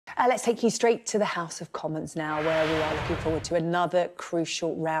Let's take you straight to the House of Commons now, where we are looking forward to another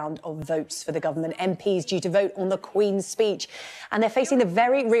crucial round of votes for the government. MPs due to vote on the Queen's speech, and they're facing the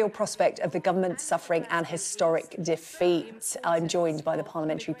very real prospect of the government suffering an historic defeat. I'm joined by the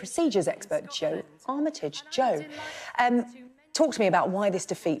parliamentary procedures expert, Jo Armitage. Jo, talk to me about why this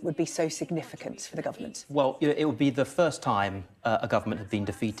defeat would be so significant for the government. Well, it would be the first time a government had been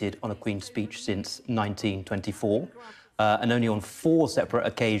defeated on a Queen's speech since 1924. And only on 4 separate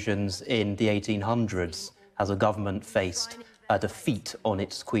occasions in the 1800s has a government faced a defeat on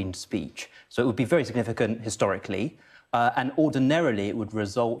its Queen's speech. So it would be very significant historically, and ordinarily it would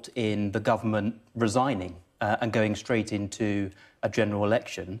result in the government resigning and going straight into a general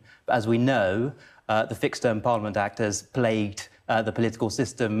election. But as we know, the Fixed Term Parliament Act has plagued the political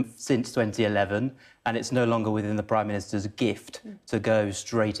system since 2011, and it's no longer within the Prime Minister's gift to go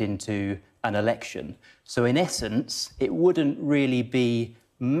straight into an election. So in essence, it wouldn't really be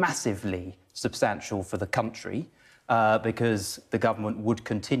massively substantial for the country because the government would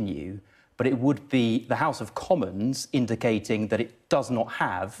continue, but it would be the House of Commons indicating that it does not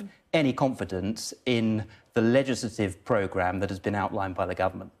have any confidence in the legislative programme that has been outlined by the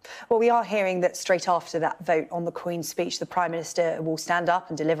government. Well, we are hearing that straight after that vote on the Queen's speech, the Prime Minister will stand up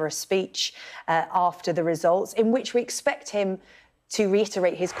and deliver a speech after the results, in which we expect him to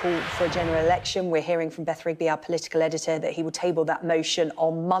reiterate his call for a general election. We're hearing from Beth Rigby, our political editor, that he will table that motion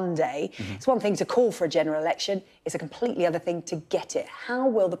on Monday. It's one thing to call for a general election, it's a completely other thing to get it. How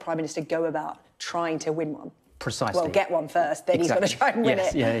will the Prime Minister go about trying to win one? Precisely. Well, get one first, then Exactly. he's got to try and win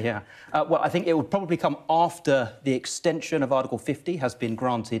it. Well, I think it would probably come after the extension of Article 50 has been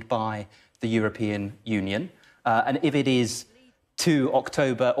granted by the European Union. And if it is to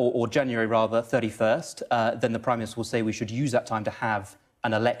October, or January rather, 31st, then the Prime Minister will say we should use that time to have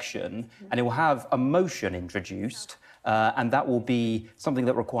an election, and it will have a motion introduced, and that will be something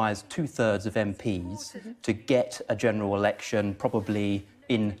that requires 2/3 of MPs to get a general election, probably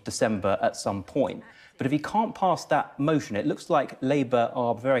in December at some point. But if he can't pass that motion, it looks like Labour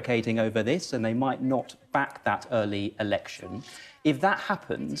are prevaricating over this, and they might not back that early election. If that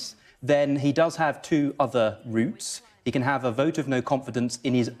happens, then he does have 2 other routes. He can have a vote of no confidence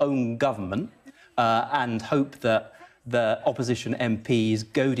in his own government and hope that the opposition MPs,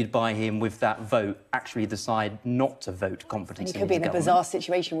 goaded by him with that vote, actually decide not to vote confidence in his government. He could be in a bizarre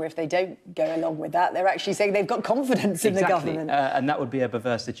situation where if they don't go along with that, they're actually saying they've got confidence in the government. And that would be a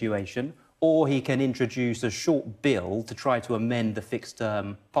perverse situation. Or he can introduce a short bill to try to amend the Fixed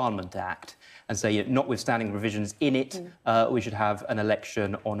Term Parliament Act and say, notwithstanding revisions in it, we should have an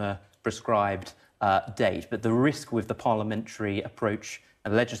election on a prescribed date. But the risk with the parliamentary approach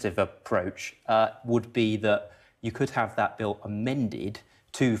and legislative approach would be that you could have that bill amended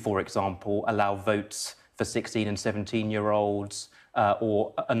to, for example, allow votes for 16 and 17-year-olds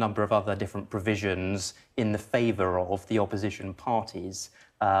or a number of other different provisions in the favour of the opposition parties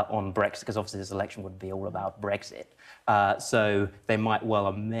on Brexit, because obviously this election would be all about Brexit. So they might well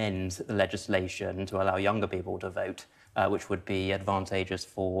amend the legislation to allow younger people to vote, which would be advantageous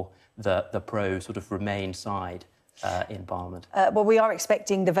for the pro sort of Remain side in Parliament. Well, we are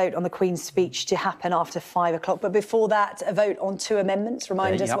expecting the vote on the Queen's speech to happen after 5 o'clock, but before that, a vote on 2 amendments.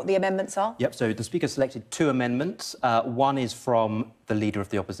 Remind us what the amendments are. Yep, so the Speaker selected 2 amendments. One is from the Leader of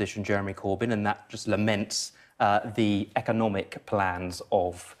the Opposition, Jeremy Corbyn, and that just laments the economic plans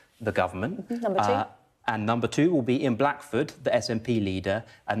of the government. Number 2? And number 2 will be in Blackford, the SNP leader,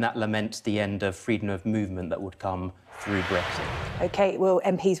 and that laments the end of freedom of movement that would come through Brexit. OK, well,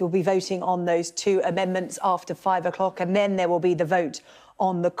 MPs will be voting on those 2 amendments after 5 o'clock, and then there will be the vote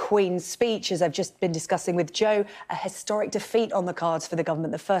on the Queen's speech, as I've just been discussing with Jo. A historic defeat on the cards for the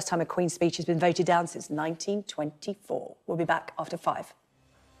government, the first time a Queen's speech has been voted down since 1924. We'll be back after 5.